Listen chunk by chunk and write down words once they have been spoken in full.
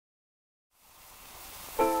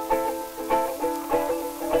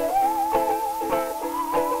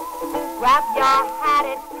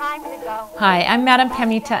Hi, I'm Madam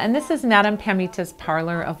Pamita, and this is Madam Pamita's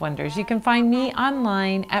Parlor of Wonders. You can find me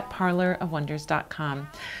online at parlorofwonders.com.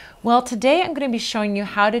 Well, today I'm going to be showing you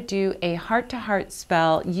how to do a heart-to-heart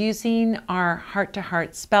spell using our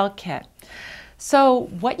heart-to-heart spell kit. So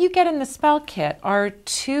what you get in the spell kit are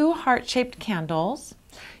 2 heart-shaped candles.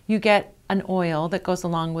 You get an oil that goes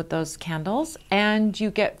along with those candles, and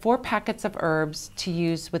you get 4 packets of herbs to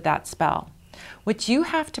use with that spell. What you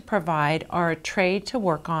have to provide are a tray to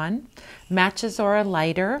work on, matches or a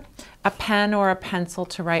lighter, a pen or a pencil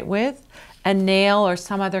to write with, a nail or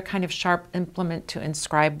some other kind of sharp implement to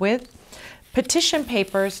inscribe with, petition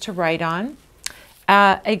papers to write on,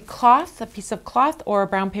 a piece of cloth or a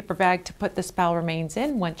brown paper bag to put the spell remains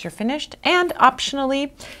in once you're finished, and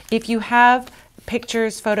optionally, if you have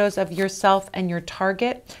pictures, photos of yourself and your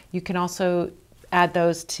target, you can also add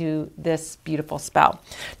those to this beautiful spell.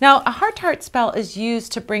 Now, a heart-to-heart spell is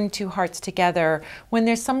used to bring 2 hearts together when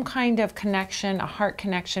there's some kind of connection, a heart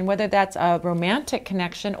connection, whether that's a romantic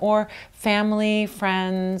connection or family,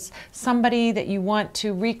 friends, somebody that you want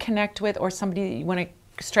to reconnect with or somebody that you want to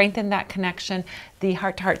strengthen that connection. The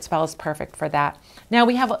heart-to-heart spell is perfect for that. Now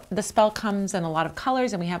the spell comes in a lot of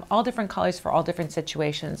colors, and we have all different colors for all different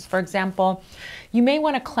situations. For example, you may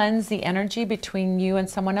want to cleanse the energy between you and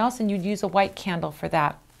someone else, and you'd use a white candle for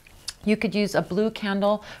that. You could use a blue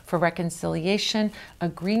candle for reconciliation, a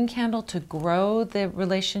green candle to grow the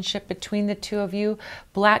relationship between the 2 of you,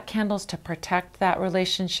 black candles to protect that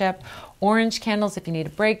relationship, orange candles if you need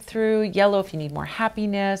a breakthrough, yellow if you need more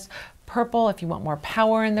happiness, purple if you want more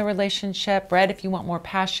power in the relationship, red if you want more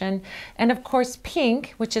passion, and of course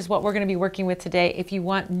pink, which is what we're going to be working with today, if you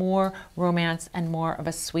want more romance and more of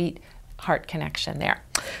a sweet heart connection there.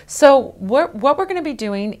 So what we're going to be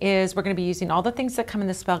doing is we're going to be using all the things that come in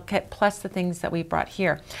the spell kit plus the things that we brought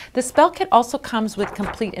here. The spell kit also comes with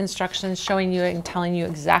complete instructions showing you and telling you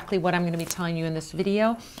exactly what I'm going to be telling you in this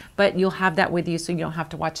video, but you'll have that with you so you don't have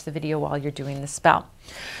to watch the video while you're doing the spell.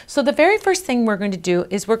 So the very first thing we're going to do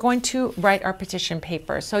is we're going to write our petition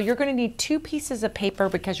paper. So you're going to need 2 pieces of paper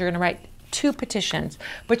because you're going to write 2 petitions,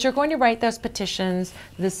 but you're going to write those petitions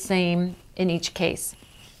the same in each case.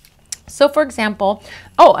 So for example,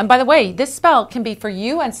 oh, and by the way, this spell can be for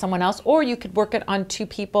you and someone else, or you could work it on 2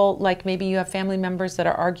 people, like maybe you have family members that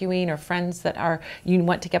are arguing or friends that you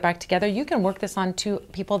want to get back together. You can work this on 2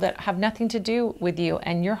 people that have nothing to do with you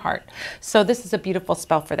and your heart. So this is a beautiful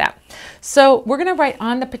spell for that. So we're going to write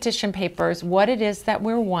on the petition papers what it is that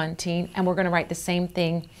we're wanting, and we're going to write the same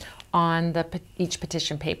thing on each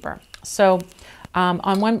petition paper. So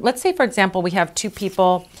on one, let's say for example, we have 2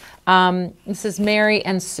 people. This is Mary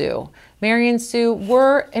and Sue. Mary and Sue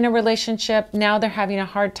were in a relationship. Now they're having a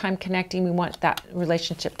hard time connecting. We want that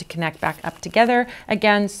relationship to connect back up together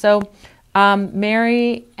again. So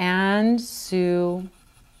Mary and Sue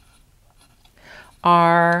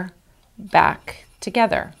are back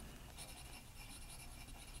together.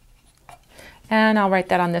 And I'll write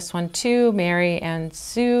that on this one too. Mary and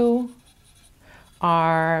Sue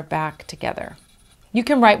are back together. You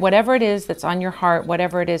can write whatever it is that's on your heart,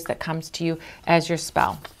 whatever it is that comes to you as your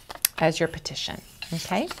spell, as your petition,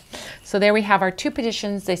 okay? So there we have our 2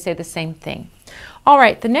 petitions. They say the same thing. All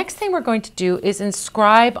right, the next thing we're going to do is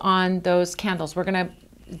inscribe on those candles. We're going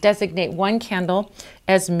to designate one candle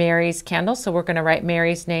as Mary's candle, so we're going to write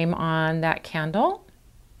Mary's name on that candle.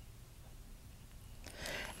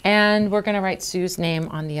 And we're going to write Sue's name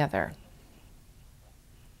on the other.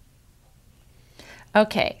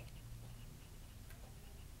 Okay.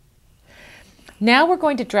 Now we're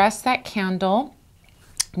going to dress that candle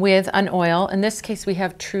with an oil. In this case, we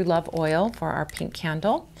have True Love oil for our pink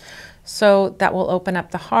candle. So that will open up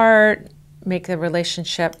the heart, make the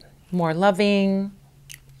relationship more loving.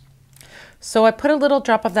 So I put a little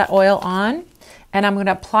drop of that oil on, and I'm going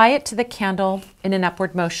to apply it to the candle in an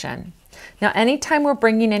upward motion. Now, anytime we're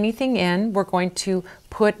bringing anything in, we're going to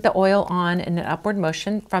put the oil on in an upward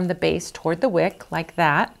motion from the base toward the wick, like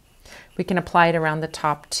that. We can apply it around the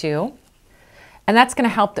top too. And that's going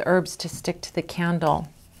to help the herbs to stick to the candle.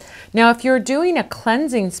 Now, if you're doing a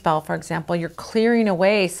cleansing spell, for example, you're clearing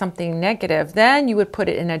away something negative, then you would put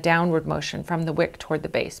it in a downward motion from the wick toward the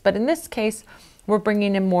base. But in this case, we're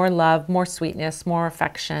bringing in more love, more sweetness, more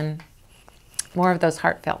affection, more of those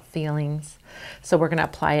heartfelt feelings. So we're going to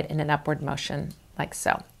apply it in an upward motion like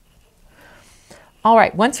so. All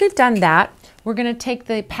right, once we've done that, we're going to take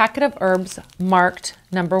the packet of herbs marked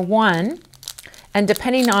number 1. And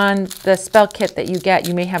depending on the spell kit that you get,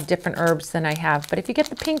 you may have different herbs than I have. But if you get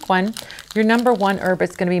the pink one, your number 1 herb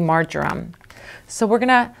is going to be marjoram. So we're going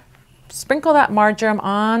to sprinkle that marjoram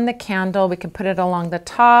on the candle. We can put it along the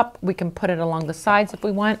top. We can put it along the sides if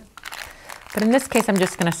we want. But in this case, I'm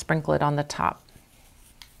just going to sprinkle it on the top.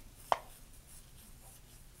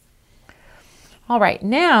 All right,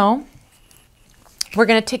 now we're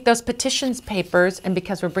going to take those petitions papers, and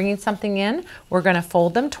because we're bringing something in, we're going to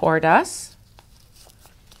fold them toward us.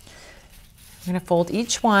 We're going to fold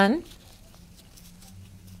each one.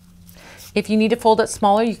 If you need to fold it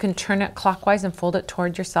smaller, you can turn it clockwise and fold it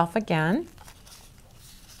toward yourself again.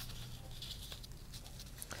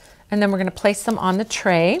 And then we're going to place them on the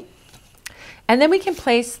tray. And then we can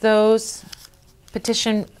place those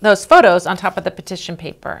photos on top of the petition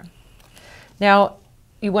paper. Now,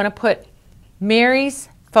 you want to put Mary's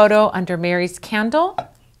photo under Mary's candle.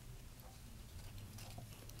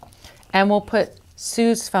 And we'll put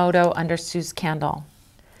Sue's photo under Sue's candle.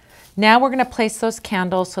 Now we're going to place those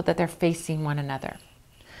candles so that they're facing one another.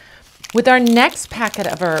 With our next packet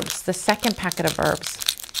of herbs, the second packet of herbs,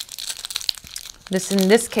 in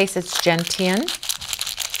this case it's gentian.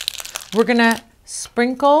 We're going to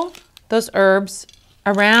sprinkle those herbs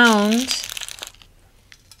around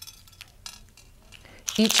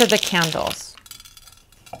each of the candles.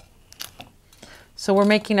 So we're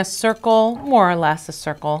making a circle, more or less a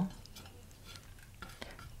circle,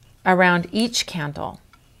 around each candle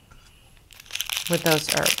with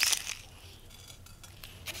those herbs.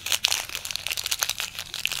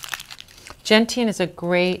 Gentian is a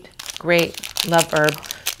great love herb.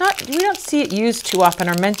 We don't see it used too often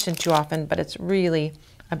or mentioned too often, but it's really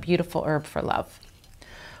a beautiful herb for love.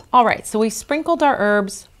 All right, so we sprinkled our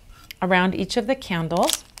herbs around each of the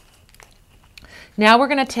candles. Now we're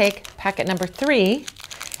going to take packet number 3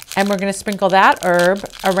 and we're going to sprinkle that herb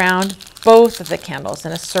around both of the candles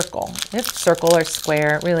in a circle. It's circle or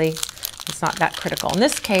square, really, it's not that critical. In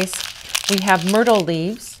this case, we have myrtle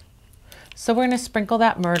leaves. So we're going to sprinkle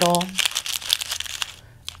that myrtle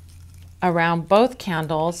around both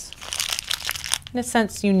candles, in a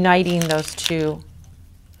sense uniting those two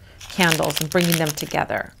candles and bringing them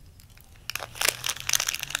together.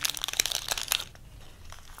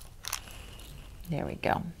 There we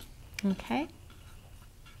go. Okay.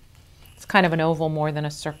 It's kind of an oval more than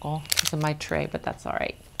a circle because of my tray, but that's all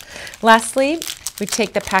right. Lastly, we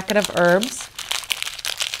take the packet of herbs,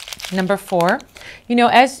 number 4. You know,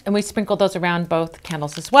 and we sprinkle those around both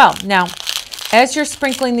candles as well. Now, as you're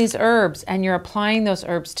sprinkling these herbs and you're applying those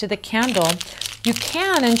herbs to the candle, you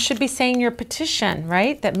can and should be saying your petition,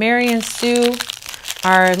 right? That Mary and Sue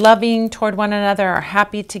are loving toward one another, are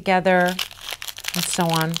happy together, and so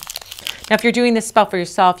on. Now, if you're doing this spell for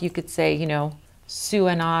yourself, you could say, you know, Sue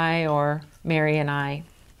and I or Mary and I.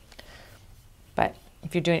 But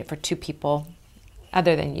if you're doing it for 2 people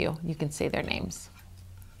other than you, you can say their names.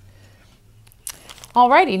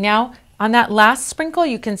 Alrighty, now on that last sprinkle,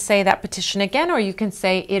 you can say that petition again, or you can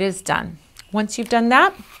say it is done. Once you've done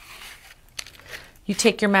that, you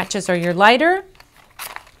take your matches or your lighter,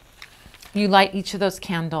 you light each of those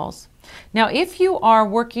candles. Now, if you are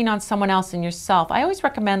working on someone else and yourself, I always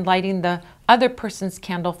recommend lighting the other person's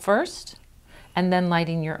candle first and then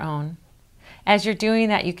lighting your own. As you're doing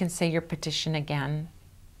that, you can say your petition again,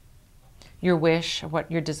 your wish,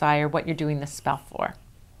 what your desire, what you're doing this spell for.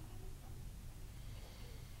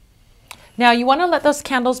 Now, you want to let those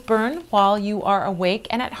candles burn while you are awake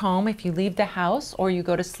and at home. If you leave the house or you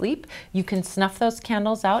go to sleep, you can snuff those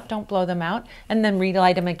candles out, don't blow them out, and then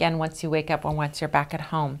relight them again once you wake up or once you're back at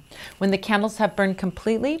home. When the candles have burned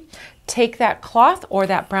completely, take that cloth or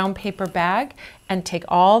that brown paper bag and take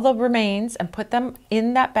all the remains and put them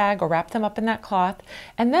in that bag or wrap them up in that cloth.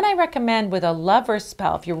 And then I recommend with a lover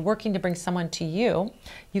spell, if you're working to bring someone to you,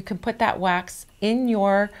 you can put that wax in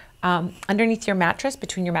your underneath your mattress,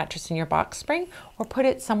 between your mattress and your box spring, or put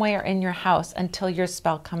it somewhere in your house until your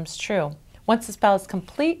spell comes true. Once the spell is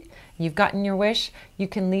complete, you've gotten your wish, you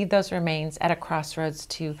can leave those remains at a crossroads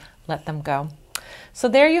to let them go. So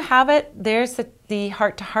there you have it. There's the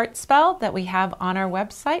heart-to-heart spell that we have on our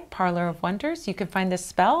website, Parlor of Wonders. You can find this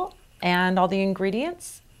spell and all the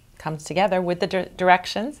ingredients comes together with the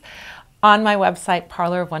directions on my website,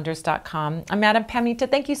 parlorofwonders.com. I'm Madam Pamita.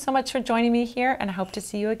 Thank you so much for joining me here, and I hope to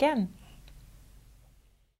see you again.